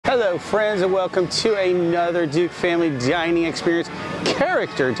Hello friends, and welcome to another Duke family dining experience,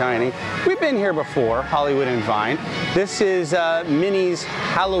 character dining. We've been here before, Hollywood and Vine. This is Minnie's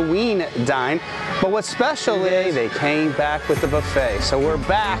Halloween Dine, but what's special is they came back with the buffet. So we're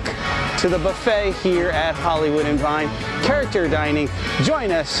back to the buffet here at Hollywood and Vine, character dining.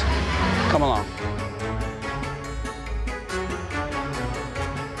 Join us, come along.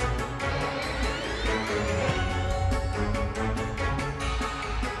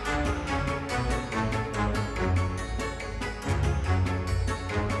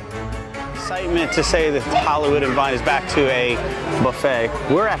 Excitement to say that Hollywood and Vine is back to a buffet.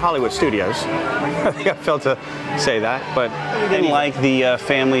 We're at Hollywood Studios. I think I failed to say that, but I didn't like the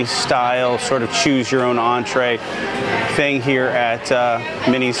family style sort of choose your own entree thing here at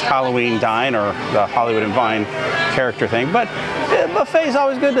Minnie's Halloween Dine, or the Hollywood and Vine character thing. But the buffet is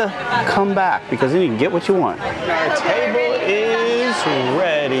always good to come back because then you can get what you want. Our table is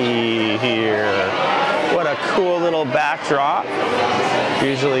ready here. What a cool little backdrop.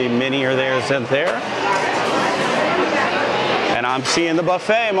 Usually Minnie or there isn't there. And I'm seeing the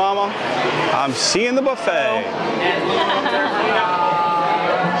buffet, Mama. I'm seeing the buffet.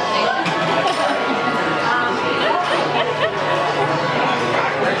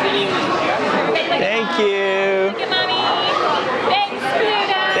 Thank you. Thank you, Mommy. Thanks,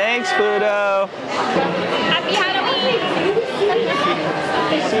 Pluto. Thanks, Pluto. Happy Halloween.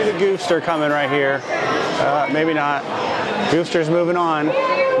 I see the Goofster coming right here. Maybe not. Goofster's moving on.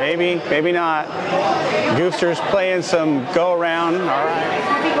 Maybe, maybe not. Goofster's playing some go around. All right.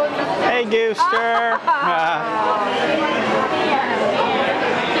 Hey, Goofster.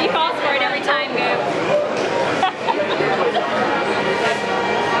 He falls for it every time, Goof.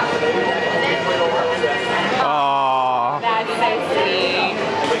 Aww. That's so sweet.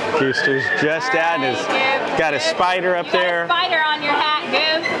 Goofster's just adding his, got a spider up there. Got a spider on your hat,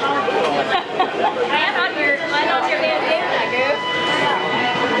 Goof. And on your bandana, Goof.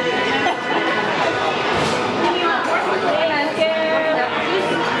 Thanks,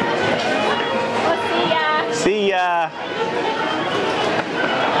 Goof. See ya.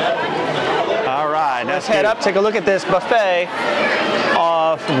 All right, let's head up, take a look at this buffet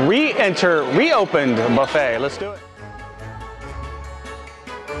of reopened buffet. Let's do it.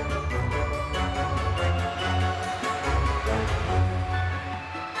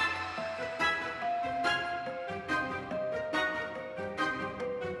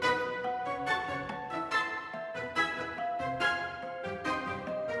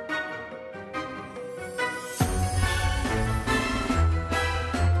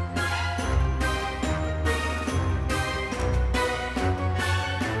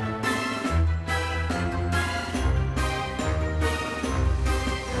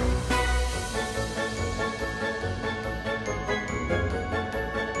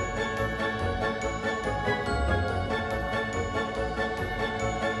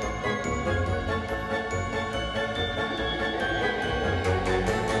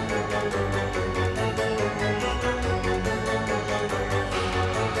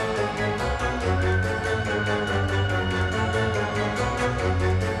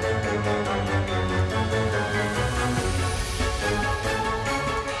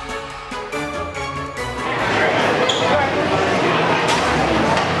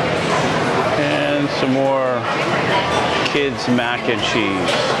 Some more kids mac and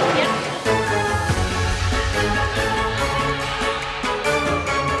cheese.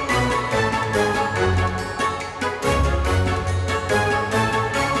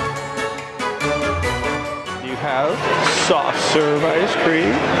 You have soft serve ice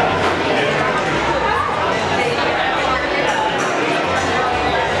cream.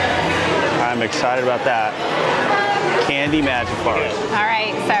 I'm excited about that. Candy magic bars. All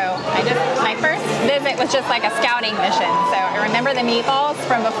right, so my first visit was just like a scouting mission. So I remember the meatballs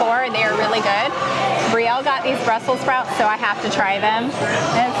from before, they are really good. Brielle got these Brussels sprouts, so I have to try them.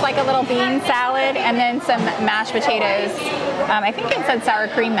 And it's like a little bean salad and then some mashed potatoes. I think it said sour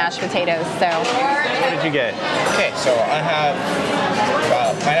cream mashed potatoes, so. What did you get? Okay, so I have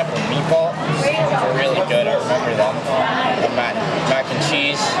pineapple meatball. They're really good, I remember them. Mac and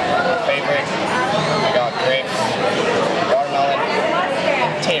cheese, favorite. I got grapes, watermelon,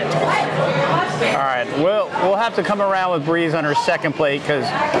 tater tots. All right, we'll have to come around with Breeze on her second plate because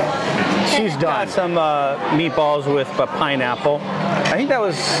she's done. Got some meatballs with pineapple. I think that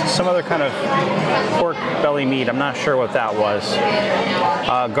was some other kind of pork belly meat. I'm not sure what that was.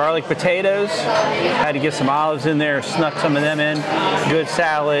 Garlic potatoes. Had to get some olives in there, snuck some of them in. Good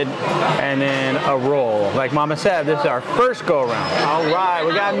salad, and then a roll. Like Mama said, this is our first go around. All right,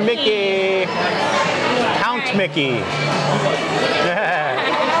 we got Mickey. Count Mickey.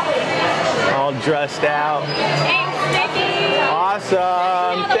 dressed out. Thanks, Mickey.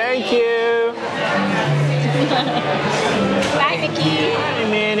 Awesome. Thank you. Bye, Mickey. Hi,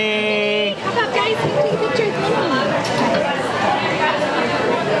 Minnie. How about guys? Take a picture with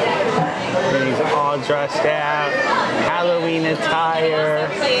Minnie. Minnie's all dressed out. Halloween attire.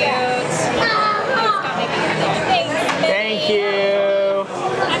 Cute. Thanks, Thank you.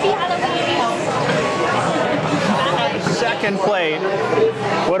 Happy Halloween. Second plate.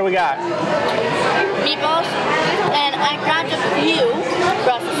 What do we got? Meatballs, and I grabbed a few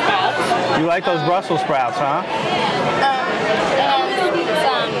Brussels sprouts. You like those Brussels sprouts, huh? And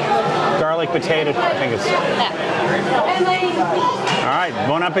some. Garlic potato, I think it's. Yeah. All right,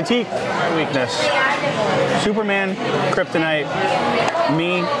 bon appetit. My weakness. Superman, kryptonite,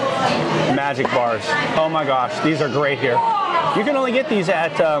 me, magic bars. Oh my gosh, these are great here. You can only get these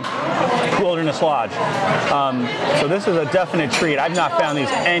at Wilderness Lodge. So this is a definite treat. I've not found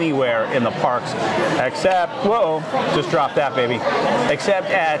these anywhere in the parks except, whoa, just dropped that baby, except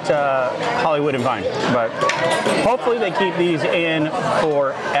at Hollywood and Vine. But hopefully they keep these in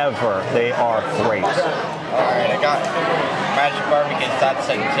forever. They are great. Alright, I got magic bar because that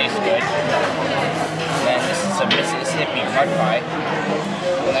said it tastes good. And then this is a Mississippi mud pie.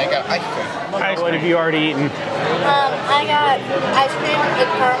 And I got ice cream. What have you already eaten? I got ice cream with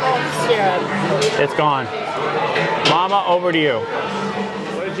caramel syrup. It's gone. Mama, over to you.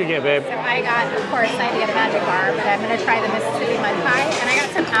 What did you get, babe? So I got, of course, I had to get a magic bar, but I'm going to try the Mississippi mud pie. And I got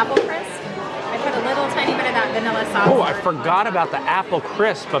some apple crisp. I put a little tiny bit of that vanilla sauce. Oh, I forgot about the apple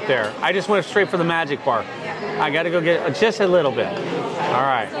crisp up there. I just went straight for the magic bar. I got to go get just a little bit. All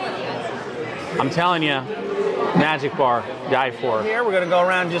right. I'm telling you, magic bar, die for. Here we're going to go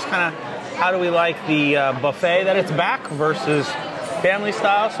around just kind of how do we like the buffet that it's back versus family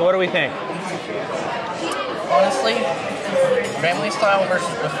style. So what do we think? Honestly, family style versus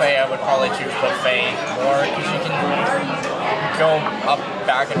buffet, I would probably choose buffet more because you can go up,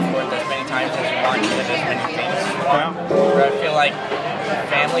 back and forth as many times as you want, get as many things as you want. But I feel like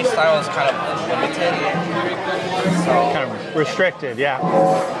family style is kind of limited. So Kind of restricted, yeah.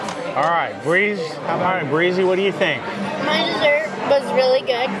 All right, Breeze. All right, Breezy, what do you think? My dessert was really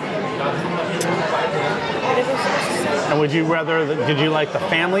good. And would you rather, did you like the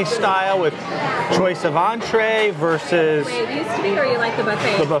family style with choice of entree versus Wait, it used to be, or you like the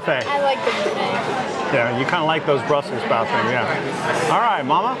buffet? the buffet? I like the buffet. Yeah, you kind of like those Brussels sprout things, yeah. All right,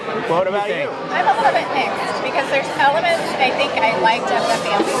 Mama, what about you? I'm a little bit mixed because there's elements I think I liked of the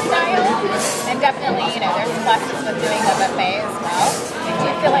family style, and definitely, you know, there's pluses with doing the buffet as well. I do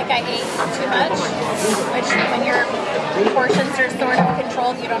feel like I ate too much, which when your portions are sort of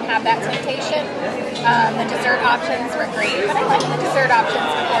controlled, you don't have that temptation. The dessert options were great, but I liked the dessert options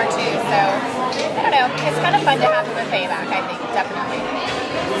before too, so I don't know. It's kind of fun to have the buffet back, I think, definitely.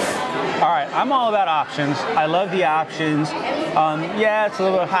 All right, I'm all about options. I love the options. Yeah, it's a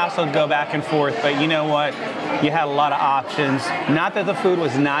little hassle to go back and forth, but you know what? You had a lot of options. Not that the food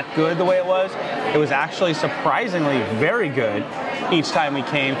was not good the way it was actually surprisingly very good each time we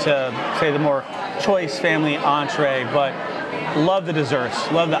came to, say, the more choice family entree, but love the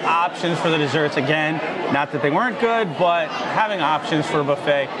desserts. Love the options for the desserts. Again, not that they weren't good, but having options for a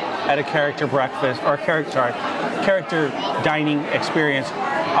buffet at a character breakfast, or character dining experience,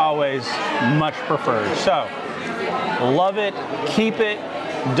 always much preferred. So, love it, keep it,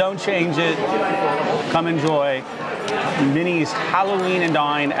 don't change it, come enjoy Minnie's Halloween and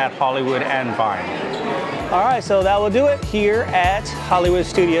Dine at Hollywood and Vine. All right, so that will do it here at Hollywood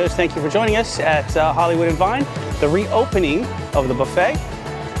Studios. Thank you for joining us at Hollywood and Vine, the reopening of the buffet.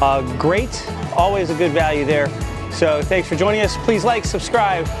 Great, always a good value there. So thanks for joining us. Please like,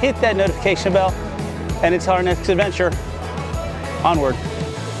 subscribe, hit that notification bell, and until our next adventure, onward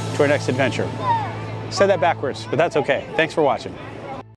to our next adventure. Said that backwards, but that's okay. Thanks for watching.